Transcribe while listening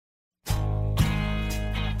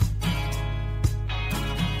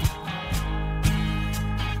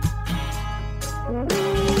Welcome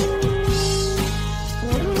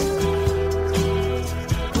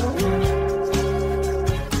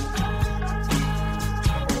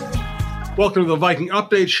to the Viking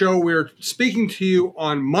Update Show. We're speaking to you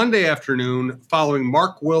on Monday afternoon following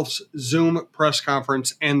Mark Wilf's Zoom press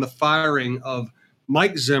conference and the firing of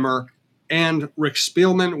Mike Zimmer and Rick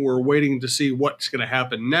Spielman. We're waiting to see what's going to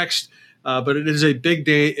happen next, but it is a big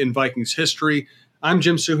day in Vikings history. I'm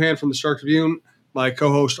Jim Suhan from the Star Tribune. My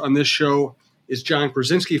co-host on this show is John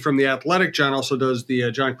Krasinski from The Athletic. John also does the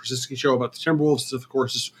John Krasinski Show about the Timberwolves. This, of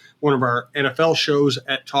course, is one of our NFL shows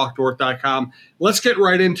at TalkNorth.com. Let's get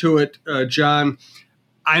right into it, John.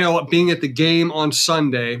 I know being at the game on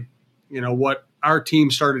Sunday, what our team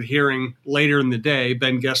started hearing later in the day,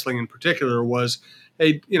 Ben Gessling in particular, was,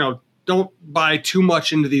 hey, don't buy too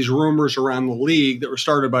much into these rumors around the league that were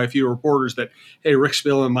started by a few reporters that, hey, Rick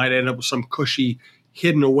Spielman might end up with some cushy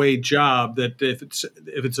hidden away job that if it's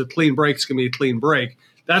a clean break, it's going to be a clean break.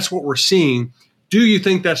 That's what we're seeing. Do you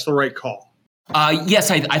think that's the right call? Yes,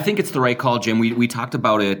 I think it's the right call, Jim. We talked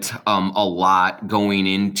about it a lot going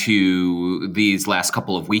into these last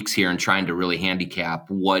couple of weeks here and trying to really handicap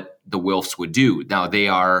what the Wilfs would do. Now, they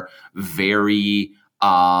are very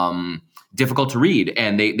difficult to read,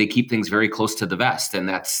 and they keep things very close to the vest, and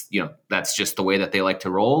that's just the way that they like to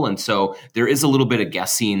roll. And so there is a little bit of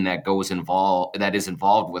guessing that is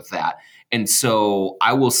involved with that. And so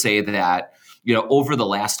I will say that over the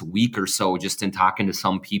last week or so, just in talking to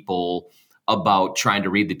some people about trying to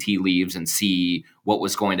read the tea leaves and see what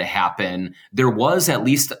was going to happen, there was at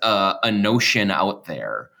least a notion out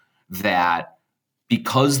there that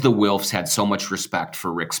because the Wilfs had so much respect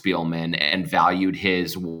for Rick Spielman and valued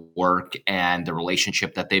his work and the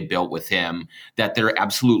relationship that they built with him, that there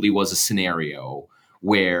absolutely was a scenario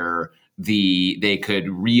where they could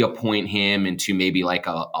reappoint him into maybe like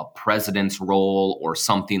a president's role or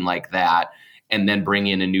something like that, and then bring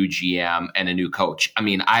in a new GM and a new coach. I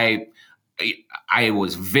mean, I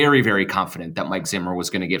was very, very confident that Mike Zimmer was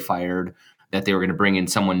going to get fired, that they were going to bring in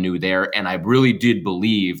someone new there. And I really did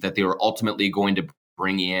believe that they were ultimately going to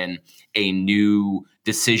bring in a new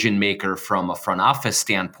decision maker from a front office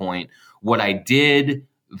standpoint. What I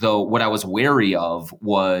was wary of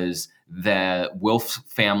was the Wilf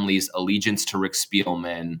family's allegiance to Rick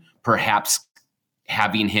Spielman, perhaps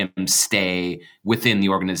having him stay within the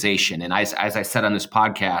organization. And as I said on this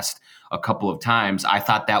podcast a couple of times, I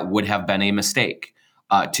thought that would have been a mistake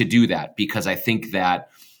to do that, because I think that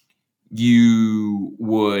you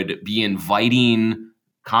would be inviting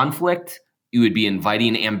conflict. You would be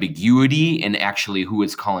inviting ambiguity in actually who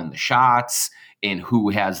is calling the shots and who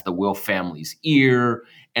has the Wilf family's ear.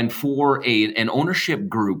 And for an ownership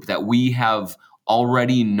group that we have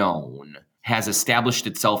already known has established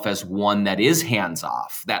itself as one that is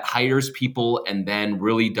hands-off, that hires people and then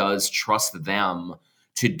really does trust them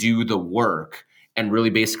to do the work and really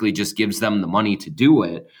basically just gives them the money to do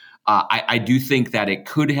it. I do think that it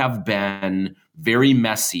could have been very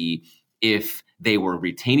messy if they were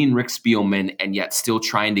retaining Rick Spielman and yet still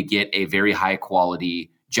trying to get a very high quality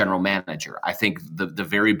general manager. I think the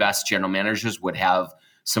very best general managers would have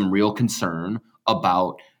some real concern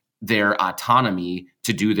about their autonomy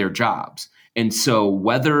to do their jobs. And so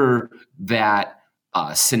whether that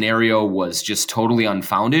scenario was just totally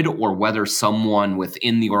unfounded or whether someone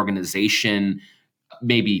within the organization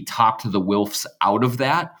maybe talked the Wilfs out of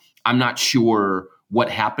that, I'm not sure what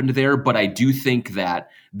happened there, but I do think that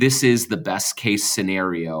this is the best case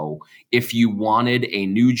scenario if you wanted a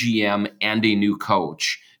new GM and a new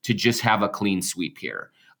coach to just have a clean sweep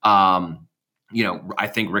here. I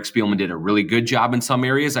think Rick Spielman did a really good job in some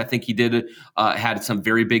areas. I think he had some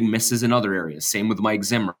very big misses in other areas. Same with Mike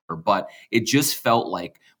Zimmer. But it just felt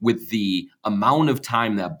like with the amount of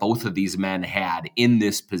time that both of these men had in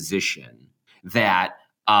this position, that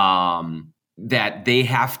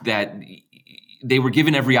they were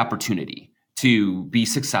given every opportunity to be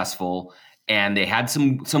successful, and they had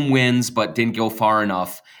some wins, but didn't go far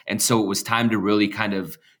enough. And so it was time to really kind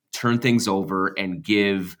of turn things over and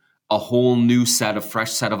give a whole new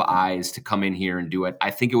fresh set of eyes to come in here and do it. I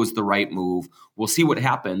think it was the right move. We'll see what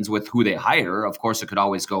happens with who they hire. Of course, it could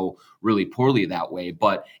always go really poorly that way.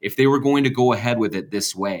 But if they were going to go ahead with it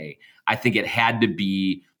this way, I think it had to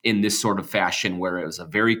be in this sort of fashion where it was a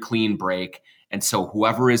very clean break. And so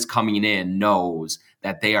whoever is coming in knows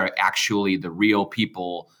that they are actually the real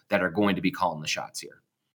people that are going to be calling the shots here.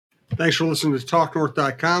 Thanks for listening to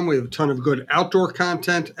TalkNorth.com. We have a ton of good outdoor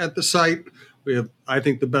content at the site. We have, I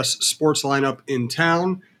think, the best sports lineup in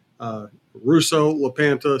town. Russo,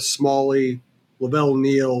 LaPanta, Smalley, Lavelle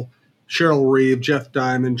Neal, Cheryl Reeve, Jeff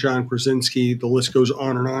Diamond, John Krasinski. The list goes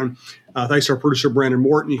on and on. Thanks to our producer, Brandon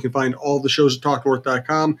Morton. You can find all the shows at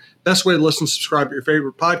TalkNorth.com. Best way to listen, subscribe to your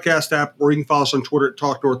favorite podcast app, or you can follow us on Twitter at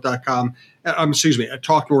TalkNorth.com. At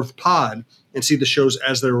TalkNorthPod, and see the shows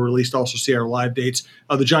as they're released. Also see our live dates.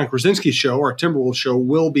 The John Krasinski show, our Timberwolves show,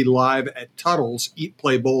 will be live at Tuttle's Eat,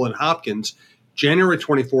 Play, Bowl in Hopkins, January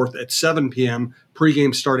 24th at 7 p.m.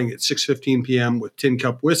 Pregame starting at 6:15 p.m. with Tin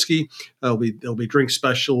Cup Whiskey. There'll be drink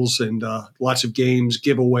specials and lots of games,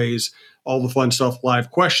 giveaways, all the fun stuff, live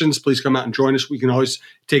questions. Please come out and join us. We can always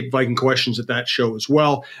take Viking questions at that show as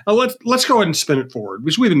well. Let's go ahead and spin it forward,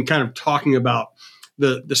 because we've been kind of talking about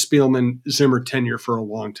the Spielman-Zimmer tenure for a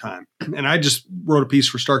long time. And I just wrote a piece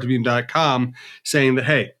for StarTribune.com saying that,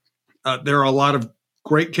 hey, there are a lot of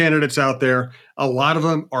great candidates out there. A lot of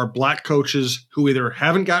them are black coaches who either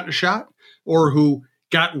haven't gotten a shot or who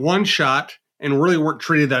got one shot and really weren't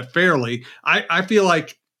treated that fairly. I feel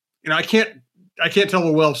like, I can't tell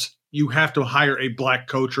the Wilfs you have to hire a black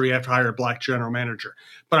coach or you have to hire a black general manager.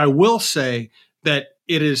 But I will say that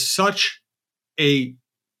it is such a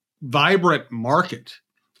vibrant market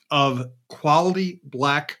of quality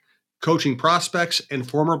black coaching prospects and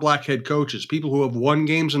former black head coaches, people who have won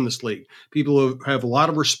games in this league, people who have a lot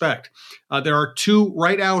of respect. There are two,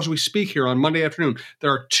 right now as we speak here on Monday afternoon,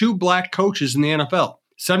 there are two black coaches in the NFL.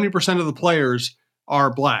 70% of the players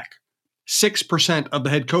are black. 6% of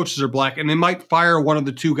the head coaches are black, and they might fire one of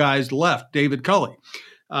the two guys left, David Culley.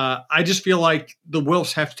 I just feel like the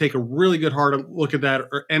Wilfs have to take a really good hard look at that,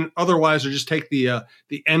 and otherwise, or just take the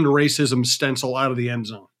end racism stencil out of the end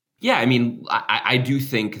zone. Yeah, I mean, I do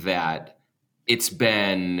think that it's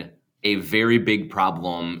been a very big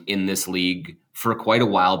problem in this league for quite a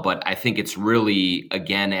while, but I think it's really,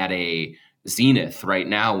 again, at a zenith right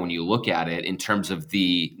now when you look at it in terms of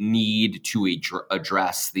the need to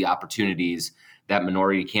address the opportunities that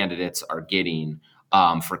minority candidates are getting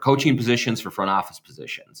for coaching positions, for front office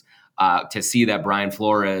positions. To see that Brian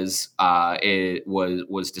Flores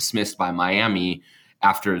was dismissed by Miami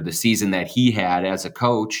after the season that he had as a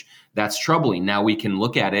coach, that's troubling. Now we can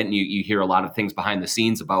look at it, and you hear a lot of things behind the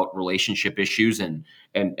scenes about relationship issues and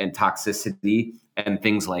toxicity and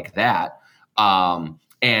things like that.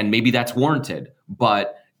 And maybe that's warranted,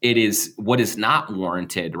 but it is what is not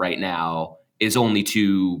warranted right now is only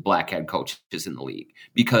two black head coaches in the league,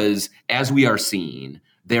 because as we are seeing,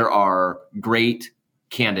 there are great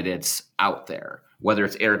candidates out there, whether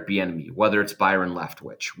it's Eric Bieniemy, whether it's Byron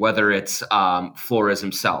Leftwich, whether it's Flores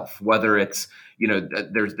himself, whether it's,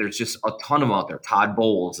 there's just a ton of them out there. Todd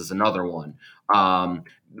Bowles is another one.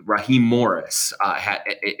 Raheem Morris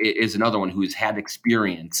is another one who's had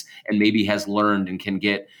experience and maybe has learned and can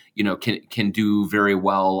get, can do very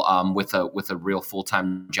well with a real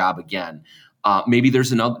full-time job again. Maybe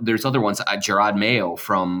there's other ones. Gerard Mayo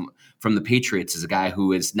from the Patriots is a guy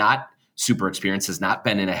who is not super experienced, has not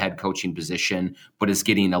been in a head coaching position, but is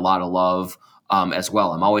getting a lot of love as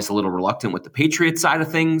well. I'm always a little reluctant with the Patriots side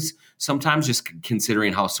of things, sometimes just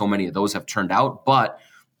considering how so many of those have turned out. But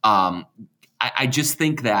I just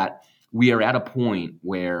think that we are at a point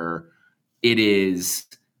where it is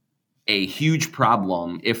a huge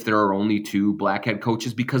problem if there are only two black head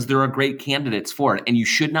coaches, because there are great candidates for it. And you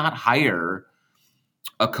should not hire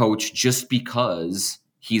a coach just because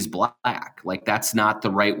he's black. Like, that's not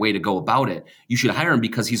the right way to go about it. You should hire him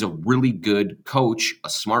because he's a really good coach, a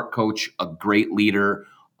smart coach, a great leader,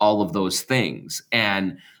 all of those things.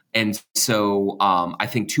 And so I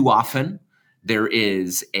think too often there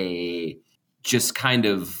is a just kind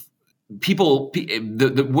of people,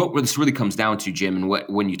 what this really comes down to, Jim, and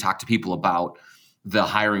when you talk to people about the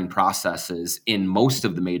hiring processes in most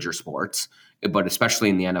of the major sports, but especially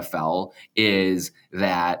in the NFL, is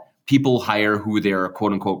that people hire who they're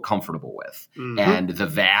quote unquote comfortable with. Mm-hmm. And the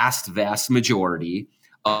vast, vast majority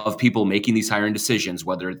of people making these hiring decisions,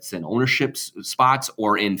 whether it's in ownership spots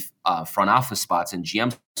or in front office spots and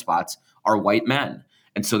GM spots, are white men.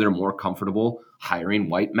 And so they're more comfortable hiring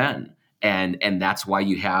white men. And that's why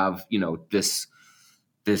you have, this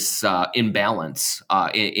imbalance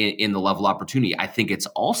in the level of opportunity. I think it's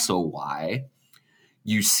also why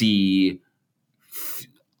you see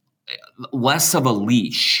less of a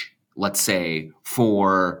leash, let's say,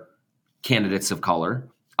 for candidates of color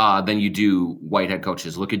than you do white head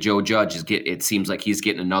coaches. Look at Joe Judge. It seems like he's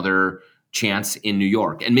getting another chance in New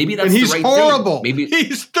York. And maybe that's the right horrible. Thing. Maybe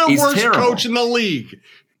he's the worst terrible. Coach in the league.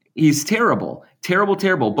 He's terrible.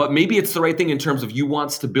 Terrible. But maybe it's the right thing in terms of you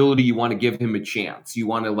want stability. You want to give him a chance. You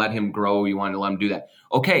want to let him grow. You want to let him do that.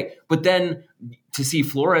 Okay. But then to see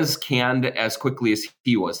Flores canned as quickly as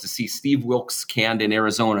he was, to see Steve Wilkes canned in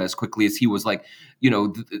Arizona as quickly as he was, like,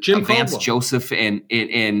 Jim Vance Caldwell. Joseph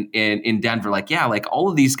in Denver, like all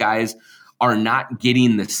of these guys are not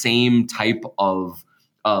getting the same type of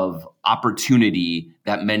opportunity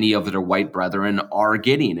that many of their white brethren are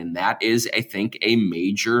getting, and that is, I think, a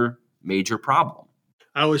major problem.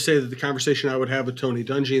 I always say that the conversation I would have with Tony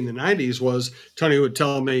Dungy in the 90s was Tony would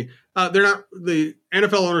tell me, the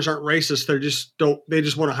NFL owners aren't racist. They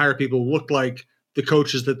just want to hire people who look like the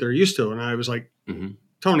coaches that they're used to. And I was like,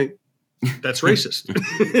 Tony, that's racist.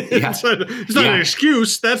 It's not an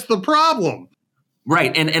excuse. That's the problem.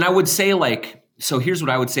 Right. And I would say, like, so here's what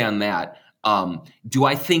I would say on that. Do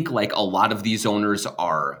I think like a lot of these owners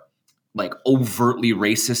are like overtly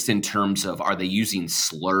racist in terms of, are they using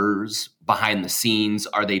slurs behind the scenes?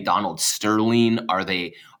 Are they Donald Sterling? Are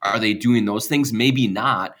they doing those things? Maybe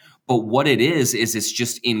not. But what it is it's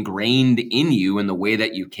just ingrained in you in the way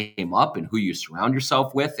that you came up and who you surround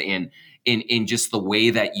yourself with, and in just the way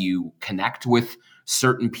that you connect with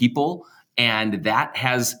certain people. And that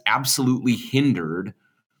has absolutely hindered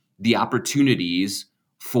the opportunities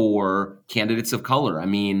for candidates of color. I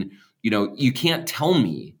mean, you can't tell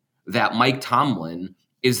me that Mike Tomlin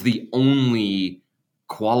is the only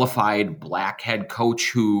qualified black head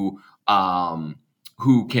coach who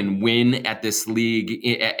can win at this league,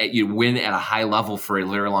 win at a high level for a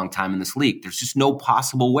very long time in this league. There's just no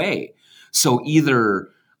possible way. So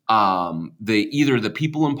either the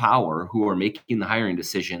people in power who are making the hiring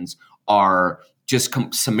decisions are just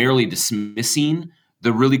summarily dismissing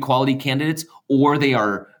the really quality candidates, or they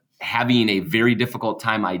are having a very difficult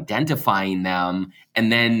time identifying them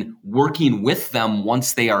and then working with them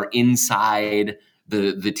once they are inside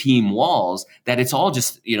the team walls, that it's all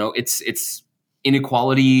just, it's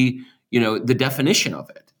inequality, the definition of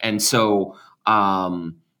it. And so,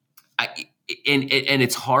 and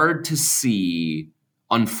it's hard to see,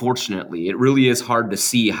 unfortunately, it really is hard to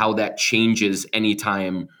see how that changes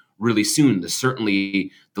anytime really soon.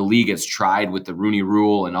 Certainly the league has tried with the Rooney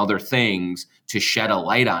Rule and other things to shed a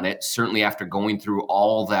light on it. Certainly after going through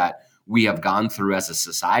all that we have gone through as a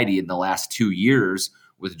society in the last 2 years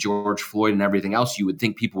with George Floyd and everything else, you would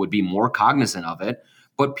think people would be more cognizant of it,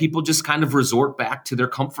 but people just kind of resort back to their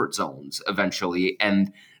comfort zones eventually.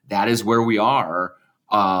 And that is where we are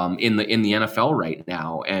in the NFL right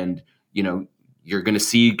now. And, you're going to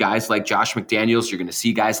see guys like Josh McDaniels. You're going to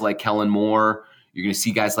see guys like Kellen Moore. You're going to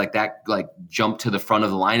see guys like that, like, jump to the front of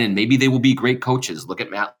the line, and maybe they will be great coaches. Look at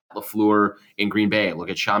Matt LaFleur in Green Bay. Look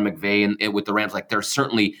at Sean McVay and with the Rams. Like, there's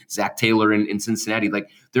certainly Zach Taylor in Cincinnati. Like,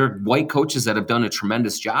 there are white coaches that have done a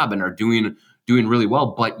tremendous job and are doing really well,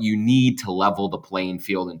 but you need to level the playing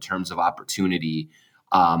field in terms of opportunity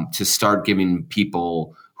to start giving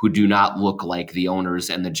people who do not look like the owners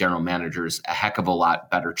and the general managers a heck of a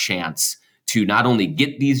lot better chance to not only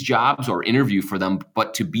get these jobs or interview for them,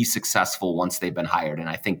 but to be successful once they've been hired. And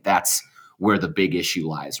I think that's where the big issue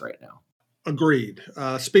lies right now. Agreed.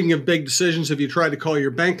 Speaking of big decisions, have you tried to call your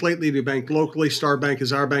bank lately? Do you bank locally? Star Bank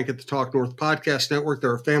is our bank at the Talk North Podcast Network.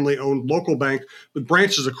 They're a family-owned local bank with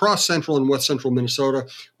branches across central and west central Minnesota.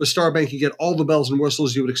 With Star Bank, you get all the bells and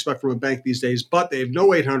whistles you would expect from a bank these days, but they have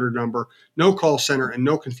no 800 number, no call center, and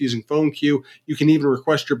no confusing phone queue. You can even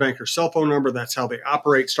request your banker's cell phone number. That's how they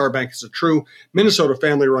operate. Star Bank is a true Minnesota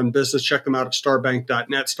family-run business. Check them out at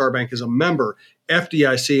starbank.net. Star Bank is a member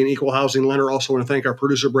FDIC, an equal housing lender. Also want to thank our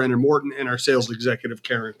producer, Brandon Morton, and our sales executive,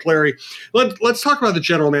 Karen Clary. Let's talk about the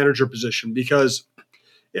general manager position, because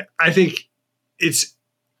I think it's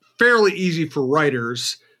fairly easy for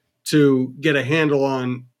writers to get a handle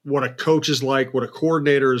on what a coach is like, what a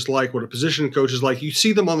coordinator is like, what a position coach is like. You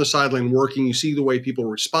see them on the sideline working. You see the way people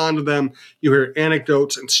respond to them. You hear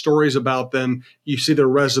anecdotes and stories about them. You see their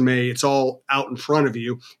resume. It's all out in front of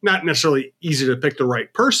you. Not necessarily easy to pick the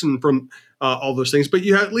right person from all those things, but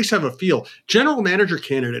you at least have a feel. General manager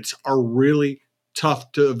candidates are really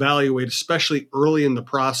tough to evaluate, especially early in the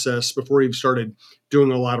process before you've started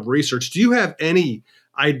doing a lot of research. Do you have any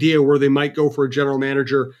idea where they might go for a general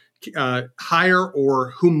manager hire, or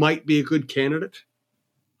who might be a good candidate?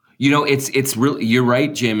 It's really, you're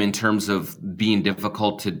right, Jim, in terms of being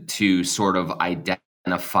difficult to sort of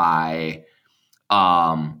identify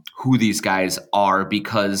who these guys are,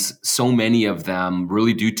 because so many of them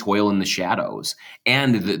really do toil in the shadows.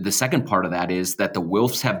 And the second part of that is that the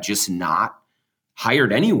Wilfs have just not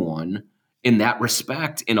hired anyone in that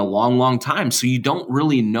respect in a long, long time. So you don't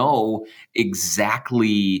really know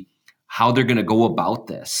exactly how they're going to go about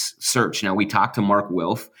this search. Now, we talked to Mark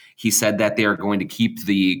Wilf. He said that they are going to keep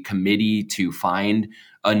the committee to find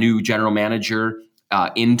a new general manager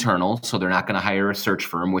internal, so they're not going to hire a search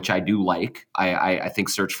firm, which I do like. I think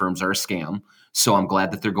search firms are a scam, so I'm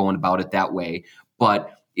glad that they're going about it that way.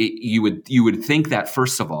 But you would think that,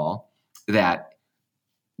 first of all, that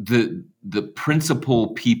the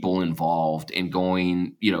principal people involved in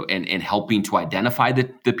going, and helping to identify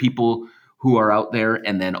the people who are out there,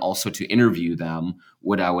 and then also to interview them,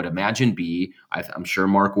 I would imagine I'm sure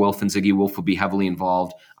Mark Wilf and Ziggy Wolf will be heavily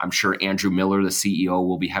involved. I'm sure Andrew Miller, the CEO,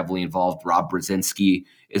 will be heavily involved. Rob Brzezinski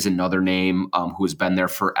is another name who has been there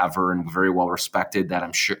forever and very well respected, that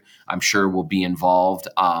I'm sure will be involved.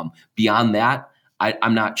 Beyond that,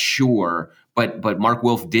 I'm not sure, but Mark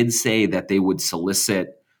Wilf did say that they would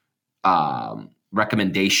solicit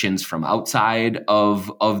recommendations from outside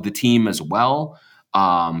of the team as well,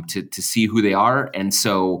 to see who they are. And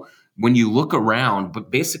so when you look around, but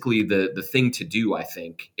basically the thing to do, I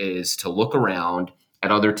think, is to look around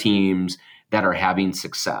at other teams that are having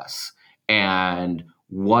success, and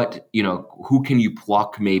who can you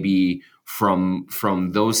pluck maybe from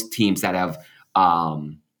those teams that have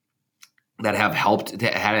helped,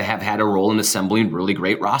 that have had a role in assembling really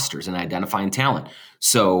great rosters and identifying talent.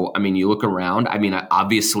 So, I mean, you look around, I mean,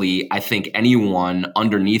 obviously, I think anyone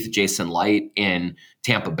underneath Jason Light in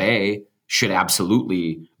Tampa Bay should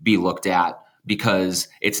absolutely be looked at, because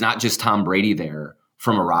it's not just Tom Brady there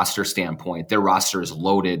from a roster standpoint. Their roster is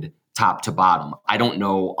loaded top to bottom. I don't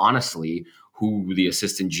know, honestly, who the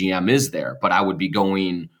assistant GM is there, but I would be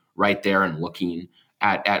going right there and looking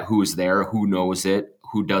at who is there, who knows it,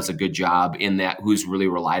 who does a good job in that, who's really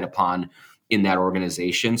relied upon in that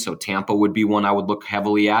organization. So Tampa would be one I would look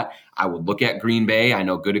heavily at. I would look at Green Bay. I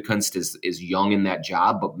know Gutekunst is young in that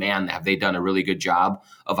job, but man, have they done a really good job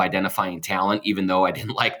of identifying talent, even though I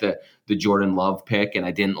didn't like the Jordan Love pick, and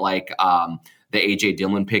I didn't like the A.J.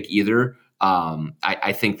 Dillon pick either.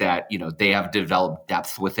 I think that, they have developed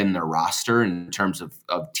depth within their roster in terms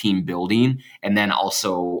of team building, and then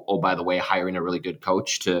also, oh, by the way, hiring a really good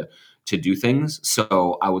coach to do things.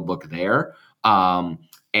 So I would look there.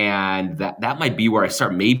 And that might be where I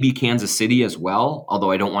start. Maybe Kansas City as well,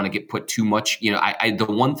 although I don't want to get put too much. The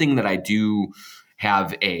one thing that I do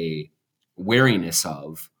have a wariness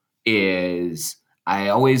of is I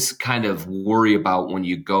always kind of worry about when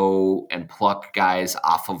you go and pluck guys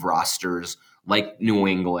off of rosters like New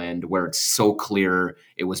England, where it's so clear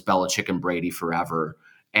it was Belichick and Brady forever,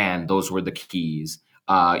 and those were the keys.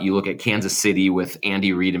 You look at Kansas City with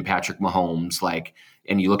Andy Reid and Patrick Mahomes,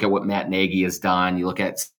 and you look at what Matt Nagy has done. You look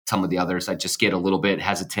at some of the others. I just get a little bit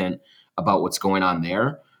hesitant about what's going on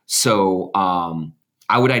there. So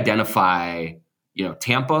I would identify,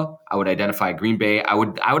 Tampa. I would identify Green Bay. I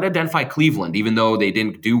would identify Cleveland, even though they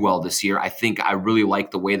didn't do well this year. I think I really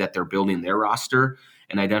like the way that they're building their roster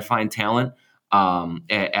and identifying talent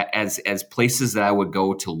as places that I would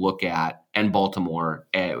go to look at, and Baltimore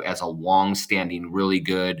as a long-standing, really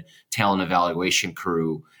good talent evaluation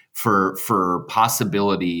crew for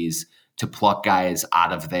possibilities to pluck guys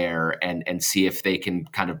out of there and see if they can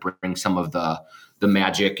kind of bring some of the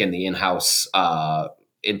magic and the in-house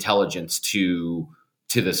intelligence to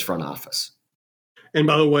this front office. And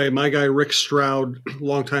by the way, my guy Rick Stroud,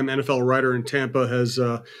 longtime NFL writer in Tampa, has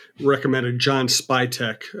recommended John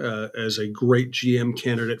Spytek as a great GM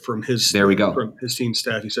candidate from his from his team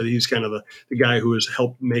staff. He said he's kind of the guy who has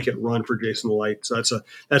helped make it run for Jason Light. So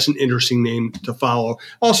that's an interesting name to follow.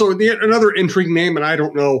 Also, another intriguing name, and I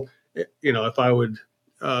don't know, if I would.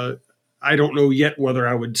 I don't know yet whether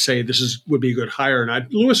I would say would be a good hire or not.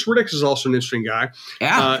 Louis Riddick is also an interesting guy.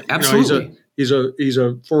 Yeah, absolutely. He's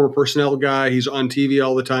a former personnel guy. He's on TV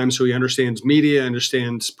all the time, so he understands media,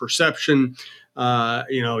 understands perception.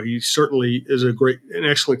 He certainly is an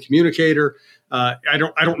excellent communicator. I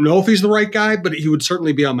don't know if he's the right guy, but he would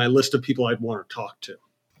certainly be on my list of people I'd want to talk to.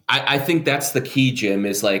 I think that's the key, Jim,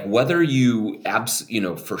 is whether you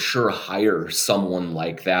for sure hire someone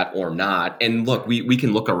like that or not. And look, we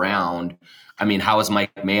can look around. I mean, how is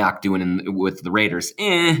Mike Mayock doing with the Raiders?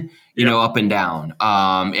 Up and down.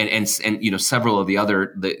 And several of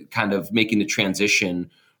the kind of making the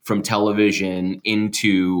transition from television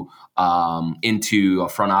into a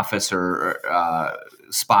front office or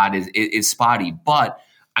spot is spotty. But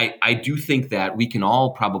I do think that we can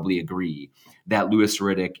all probably agree that Louis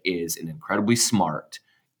Riddick is an incredibly smart,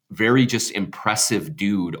 very just impressive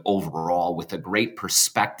dude overall, with a great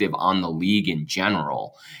perspective on the league in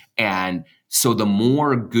general. And so the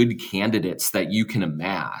more good candidates that you can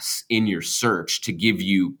amass in your search to give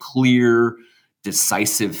you clear,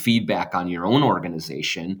 decisive feedback on your own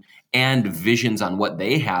organization and visions on what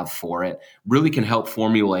they have for it, really can help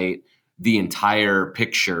formulate the entire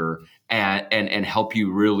picture and help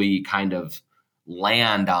you really kind of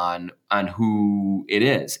land on who it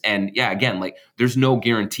is. And yeah, again, like there's no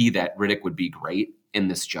guarantee that Riddick would be great in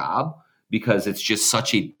this job because it's just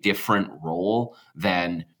such a different role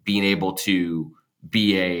than being able to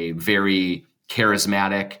be a very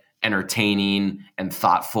charismatic, entertaining, and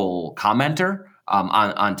thoughtful commenter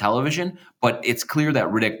on television. But it's clear that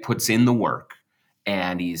Riddick puts in the work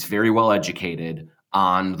and he's very well educated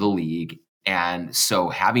on the league. And so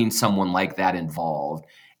having someone like that involved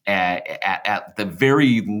at the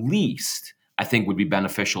very least, I think would be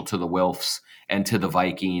beneficial to the Wilfs and to the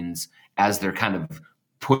Vikings as they're kind of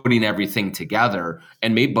putting everything together.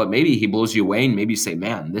 And maybe he blows you away and maybe you say,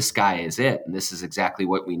 man, this guy is it. And this is exactly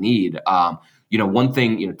what we need. One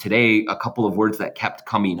thing, today, a couple of words that kept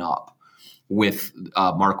coming up with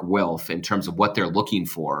Mark Wilf in terms of what they're looking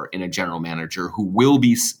for in a general manager who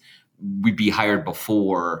would be hired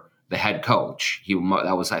before the head coach.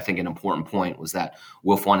 That was, I think, an important point, was that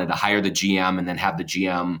Wilf wanted to hire the GM and then have the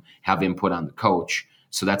GM have input on the coach.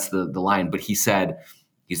 So that's the line. But he said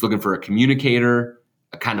he's looking for a communicator,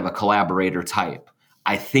 a kind of a collaborator type.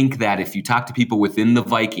 I think that if you talk to people within the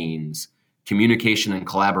Vikings, communication and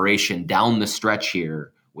collaboration down the stretch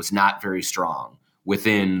here was not very strong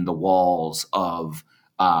within the walls of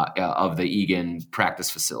the Egan practice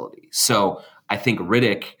facility. So I think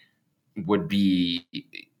Riddick would be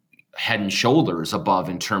head and shoulders above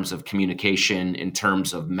in terms of communication, in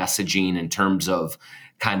terms of messaging, in terms of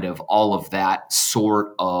kind of all of that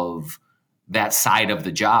sort of that side of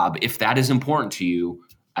the job. If that is important to you,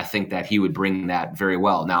 I think that he would bring that very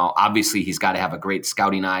well. Now, obviously, he's got to have a great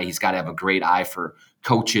scouting eye. He's got to have a great eye for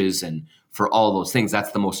coaches and for all those things.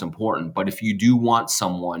 That's the most important. But if you do want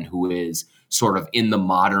someone who is sort of in the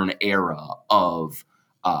modern era of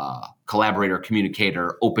collaborator,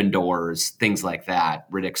 communicator, open doors, things like that,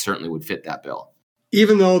 Riddick certainly would fit that bill.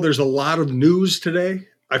 Even though there's a lot of news today,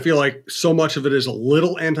 I feel like so much of it is a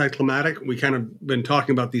little anticlimactic. We kind of been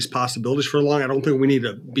talking about these possibilities for long. I don't think we need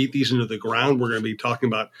to beat these into the ground. We're going to be talking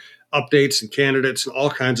about updates and candidates and all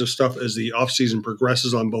kinds of stuff as the offseason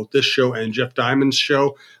progresses on both this show and Jeff Diamond's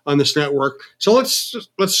show on this network. So let's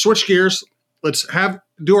switch gears. Let's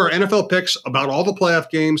do our NFL picks about all the playoff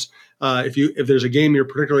games. If there's a game you're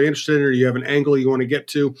particularly interested in or you have an angle you want to get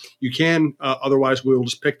to, you can. Otherwise, we will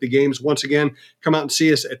just pick the games. Once again, come out and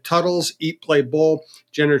see us at Tuttle's Eat Play Bowl,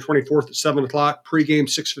 January 24th at 7 o'clock, pregame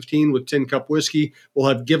 6:15 with Tin Cup Whiskey. We'll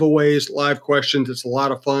have giveaways, live questions. It's a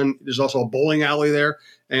lot of fun. There's also a bowling alley there,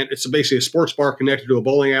 and it's basically a sports bar connected to a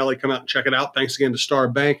bowling alley. Come out and check it out. Thanks again to Star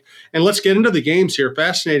Bank. And let's get into the games here.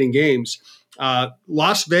 Fascinating games.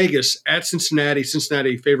 Las Vegas at Cincinnati.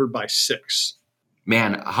 Cincinnati favored by 6.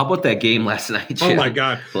 Man, how about that game last night, Jim? Oh, my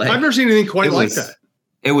God. I've never seen anything quite like that.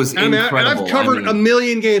 It was incredible. And I've covered a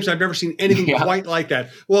million games. I've never seen anything quite like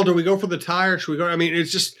that. Well, do we go for the tie or should we go? I mean,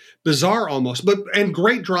 it's just bizarre almost, and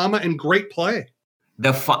great drama and great play.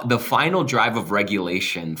 The final drive of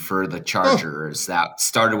regulation for the Chargers that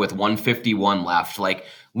started with 1:51 left, like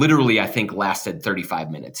literally, I think lasted 35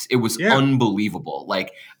 minutes. It was unbelievable.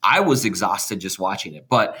 Like I was exhausted just watching it.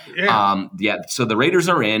 But so the Raiders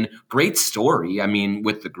are in. Great story. I mean,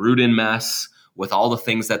 with the Gruden mess, with all the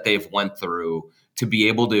things that they've went through, to be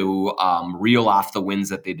able to reel off the wins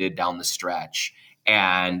that they did down the stretch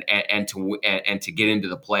and to get into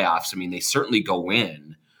the playoffs. I mean, they certainly go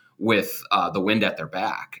in with the wind at their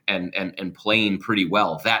back and playing pretty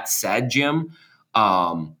well. That said, Jim,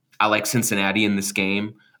 I like Cincinnati in this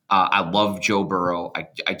game. I love Joe Burrow.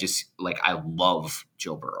 I love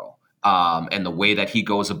Joe Burrow. And the way that he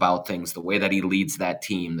goes about things, the way that he leads that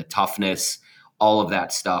team, the toughness, all of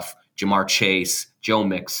that stuff. Jamar Chase, Joe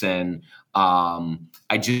Mixon.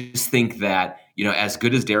 I just think that, as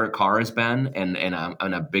good as Derek Carr has been, and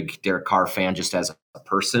I'm a big Derek Carr fan just as a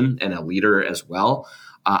person and a leader as well,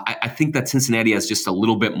 I think that Cincinnati has just a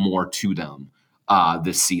little bit more to them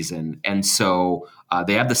this season. And so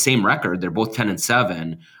they have the same record. They're both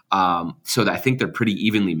 10-7. So I think they're pretty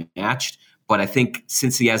evenly matched. But I think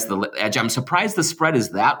since he has the edge, I'm surprised the spread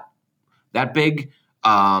is that big.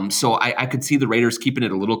 So I could see the Raiders keeping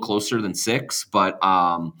it a little closer than 6. But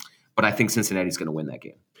I think Cincinnati's going to win that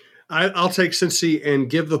game. I'll take Cincy and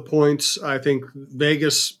give the points. I think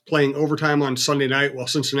Vegas playing overtime on Sunday night while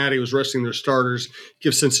Cincinnati was resting their starters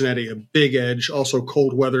gives Cincinnati a big edge. Also,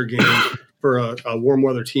 cold weather game for a warm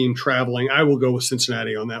weather team traveling. I will go with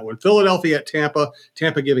Cincinnati on that one. Philadelphia at Tampa.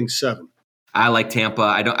 Tampa giving 7. I like Tampa.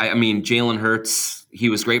 I mean, Jalen Hurts, he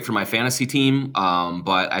was great for my fantasy team.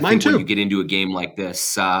 But I think when you get into a game like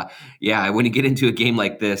this, when you get into a game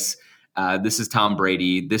like this, this is Tom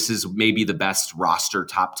Brady. This is maybe the best roster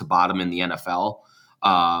top to bottom in the NFL.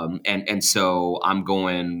 And so I'm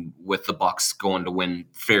going with the Bucs going to win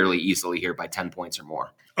fairly easily here by 10 points or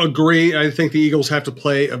more. Agree. I think the Eagles have to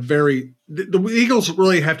play the Eagles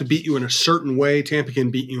really have to beat you in a certain way. Tampa can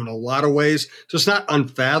beat you in a lot of ways. So it's not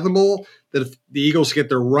unfathomable that if the Eagles get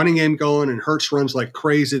their running game going and Hurts runs like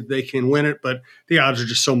crazy, they can win it. But the odds are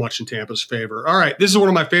just so much in Tampa's favor. All right. This is one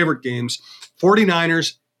of my favorite games.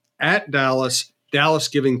 49ers at Dallas. Dallas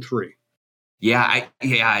giving 3.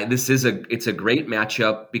 It's a great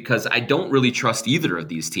matchup because I don't really trust either of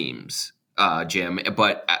these teams, Jim,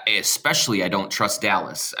 but especially I don't trust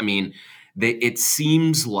Dallas. I mean, it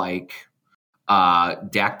seems like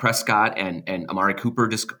Dak Prescott and Amari Cooper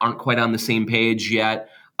just aren't quite on the same page yet.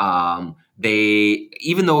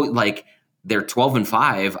 Even though like they're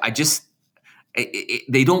 12-5,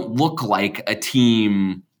 they don't look like a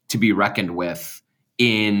team to be reckoned with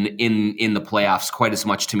in the playoffs quite as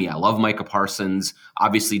much to me. I love Micah Parsons.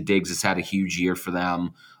 Obviously, Diggs has had a huge year for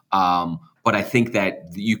them. But I think that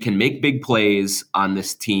you can make big plays on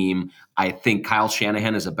this team. I think Kyle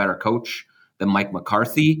Shanahan is a better coach than Mike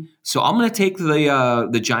McCarthy. So I'm going to take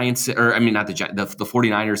the Giants, or I mean, not the Giants, the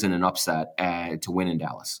 49ers in an upset to win in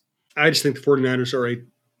Dallas. I just think the 49ers are a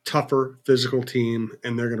tougher physical team,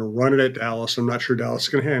 and they're going to run it at Dallas. I'm not sure Dallas is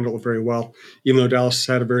going to handle it very well, even though Dallas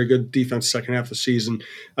has had a very good defense second half of the season.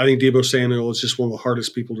 I think Deebo Samuel is just one of the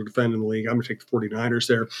hardest people to defend in the league. I'm going to take the 49ers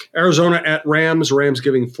there. Arizona at Rams. Rams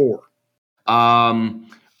giving 4.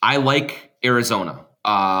 I like Arizona.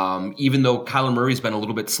 Even though Kyler Murray's been a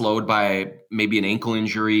little bit slowed by maybe an ankle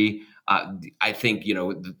injury, I think,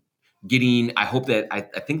 I hope that I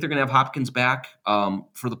think they're going to have Hopkins back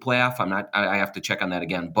for the playoff. I have to check on that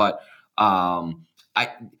again. But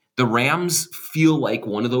the Rams feel like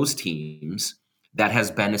one of those teams that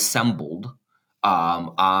has been assembled.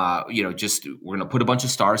 Just we're going to put a bunch of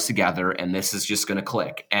stars together and this is just going to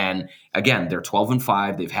click. And again, they're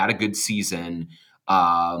 12-5. They've had a good season.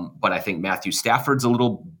 But I think Matthew Stafford's a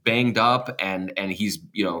little banged up and he's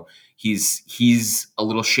a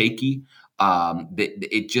little shaky.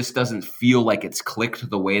 It just doesn't feel like it's clicked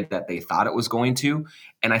the way that they thought it was going to.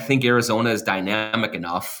 And I think Arizona is dynamic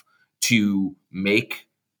enough to make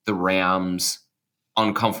the Rams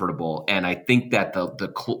uncomfortable. And I think that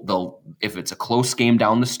if it's a close game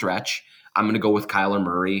down the stretch, I'm going to go with Kyler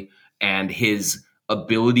Murray and his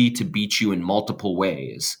ability to beat you in multiple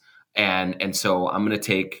ways. And so I'm going to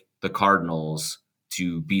take the Cardinals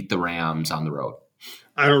to beat the Rams on the road.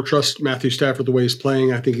 I don't trust Matthew Stafford the way he's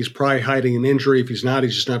playing. I think he's probably hiding an injury. If he's not,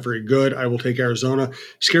 he's just not very good. I will take Arizona.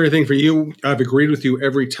 Scary thing for you, I've agreed with you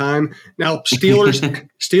every time. Now,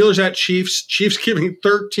 Steelers at Chiefs. Chiefs giving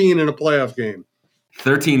 13 in a playoff game.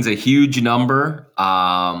 13 is a huge number,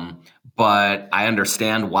 but I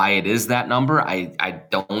understand why it is that number. I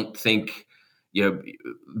don't think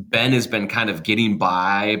Ben has been kind of getting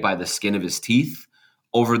by the skin of his teeth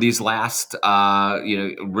over these last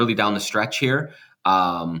really down the stretch here.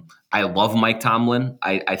 I love Mike Tomlin.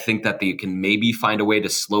 I think that they can maybe find a way to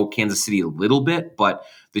slow Kansas City a little bit, but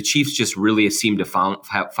the Chiefs just really seem to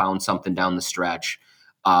have found something down the stretch.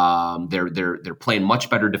 They're playing much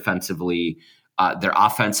better defensively. Their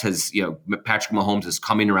offense has, Patrick Mahomes is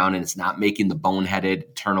coming around and it's not making the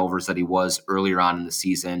boneheaded turnovers that he was earlier on in the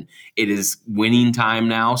season. It is winning time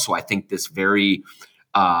now. So I think this very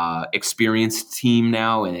experienced team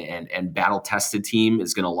now and battle-tested team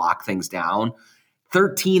is going to lock things down.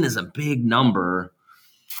 13 is a big number.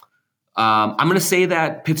 I'm going to say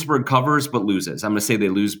that Pittsburgh covers but loses. I'm going to say they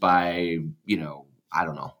lose by, I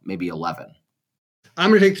don't know, maybe 11. I'm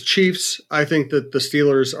going to take the Chiefs. I think that the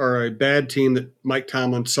Steelers are a bad team that Mike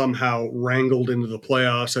Tomlin somehow wrangled into the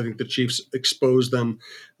playoffs. I think the Chiefs exposed them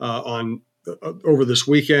over this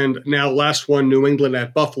weekend. Now, last one, New England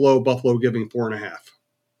at Buffalo. Buffalo giving 4.5.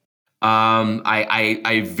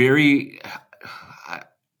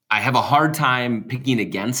 I have a hard time picking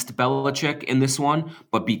against Belichick in this one,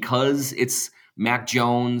 but because it's Mac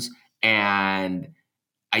Jones and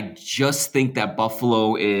I just think that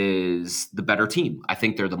Buffalo is the better team. I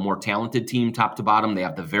think they're the more talented team, top to bottom. They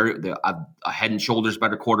have a head and shoulders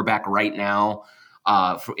better quarterback right now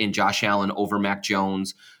in Josh Allen over Mac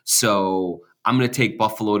Jones. So I'm going to take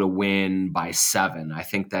Buffalo to win by 7. I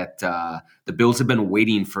think that the Bills have been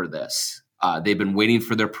waiting for this. They've been waiting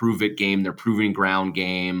for their prove-it game, their proving ground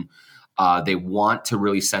game. They want to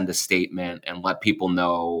really send a statement and let people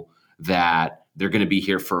know that they're going to be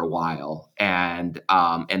here for a while, and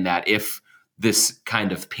that if this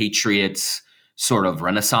kind of Patriots sort of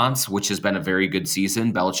renaissance, which has been a very good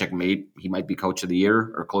season, Belichick might be coach of the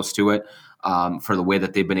year or close to it for the way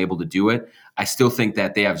that they've been able to do it. I still think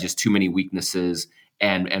that they have just too many weaknesses,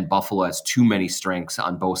 and Buffalo has too many strengths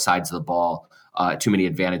on both sides of the ball too many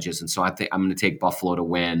advantages. And so I think I'm going to take Buffalo to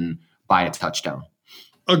win by a touchdown.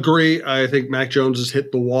 Agree. I think Mac Jones has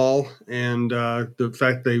hit the wall, and the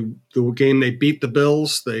fact the game they beat the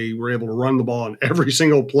Bills, they were able to run the ball on every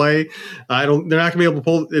single play. They're not going to be able to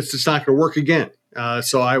pull. It's just not going to work again.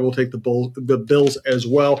 So I will take the Bills as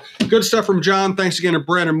well. Good stuff from John. Thanks again to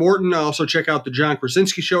Brandon Morton. Also check out the John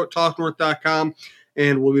Krasinski Show at TalkNorth.com,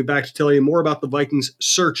 and we'll be back to tell you more about the Vikings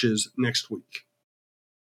searches next week.